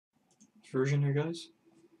Version here, guys.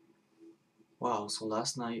 Wow, so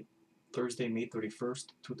last night, Thursday, May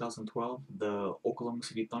 31st, 2012, the Oklahoma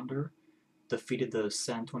City Thunder defeated the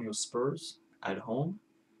San Antonio Spurs at home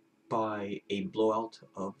by a blowout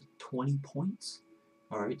of 20 points.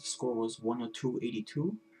 Alright, the score was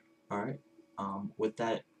 102-82. Alright, with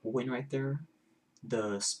that win right there,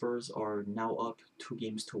 the Spurs are now up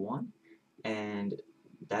 2-1, and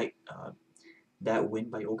that that win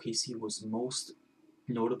by OKC was most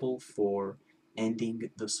notable for ending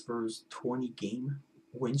the Spurs' 20-game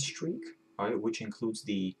win streak, right, which includes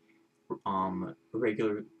the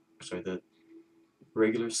regular, the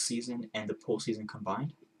regular season and the postseason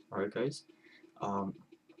combined. All right, guys.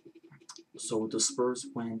 So the Spurs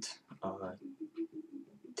went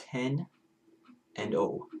 10-0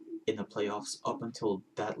 in the playoffs up until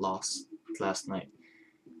that loss last night.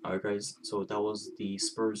 All right, guys. So that was the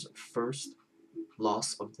Spurs' first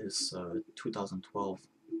loss of this 2012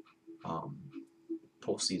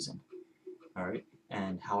 postseason. All right,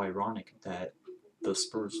 and how ironic that the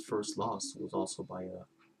Spurs' first loss was also by a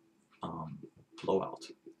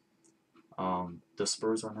blowout. The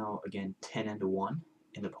Spurs are now again 10-1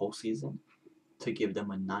 in the postseason to give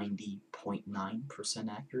them a 90.9%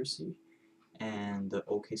 accuracy, and the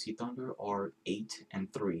OKC Thunder are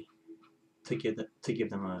 8-3 to give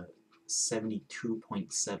them a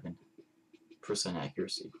 72.7%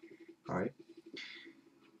 accuracy. All right.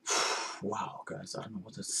 Wow, guys, I don't know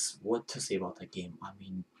what to say about that game. I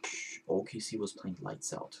mean, OKC was playing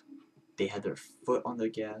lights out. They had their foot on the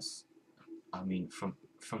gas. I mean, from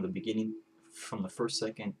the beginning, from the first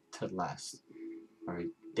second to the last. All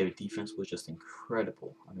right, their defense was just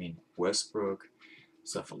incredible. I mean, Westbrook,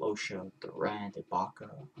 Cephalosha, Durant,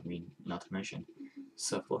 Ibaka. I mean, not to mention,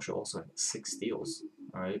 Cephalosha also had 6 steals.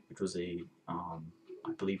 All right, which was I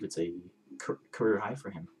believe it's a career high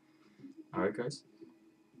for him. All right, guys.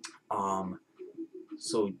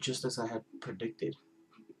 So just as I had predicted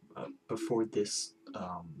before this,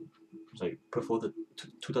 before the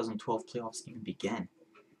 2012 playoffs even began,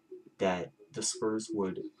 that the Spurs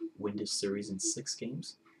would win this series in 6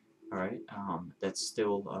 games. All right, that's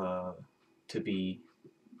still to be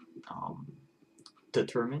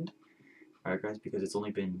determined. All right, guys, because it's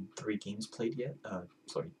only been 3 games played yet.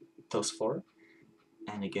 Thus far,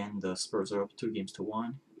 and again, the Spurs are up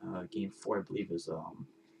 2-1. Game 4, I believe, is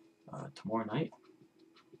tomorrow night.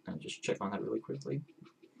 And just check on that really quickly.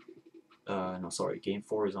 No, sorry. Game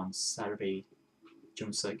 4 is on Saturday,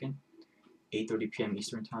 June 2nd, 8:30 p.m.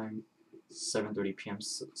 Eastern Time, 7:30 p.m.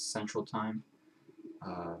 Central Time,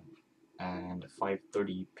 and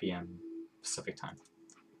 5:30 p.m. Pacific Time.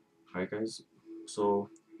 Alright, guys. So,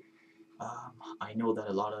 I know that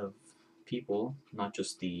a lot of people, not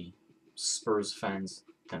just the Spurs fans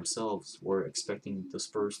themselves, were expecting the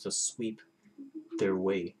Spurs to sweep their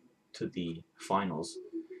way to the finals.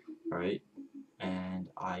 Right, and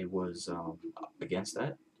I was against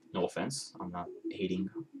that. No offense, I'm not hating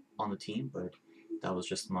on the team, but that was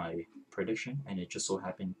just my prediction, and it just so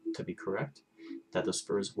happened to be correct that the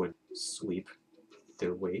Spurs would sweep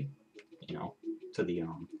their way, to the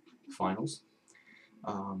finals.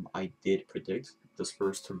 I did predict the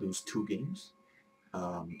Spurs to lose 2 games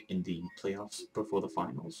in the playoffs before the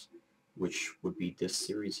finals, which would be this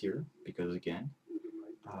series here, because again,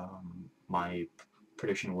 my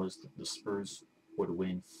prediction was that the Spurs would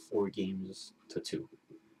win 4-2.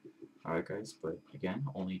 Alright, guys, but again,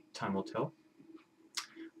 only time will tell.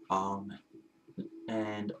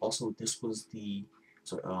 And also, this was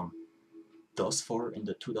thus far in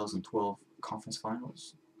the 2012 conference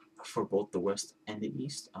finals for both the West and the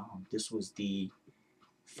East, this was the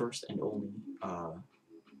first and only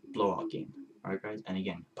blowout game. Alright, guys, and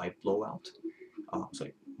again, by blowout,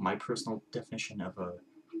 my personal definition of a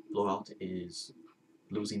blowout is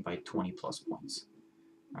losing by 20+ points.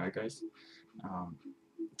 Alright, guys.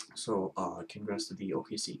 Congrats to the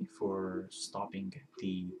OKC for stopping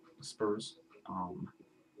the Spurs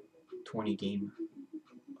 20-game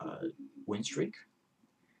win streak.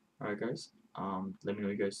 Alright, guys. Let me know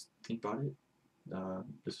what you guys think about it.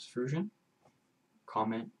 This is Fusion.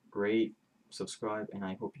 Comment, rate, subscribe, and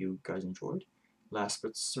I hope you guys enjoyed. Last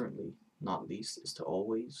but certainly not least is to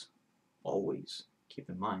always keep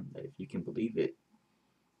in mind that if you can believe it,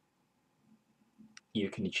 you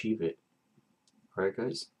can achieve it. Alright,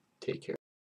 guys, take care.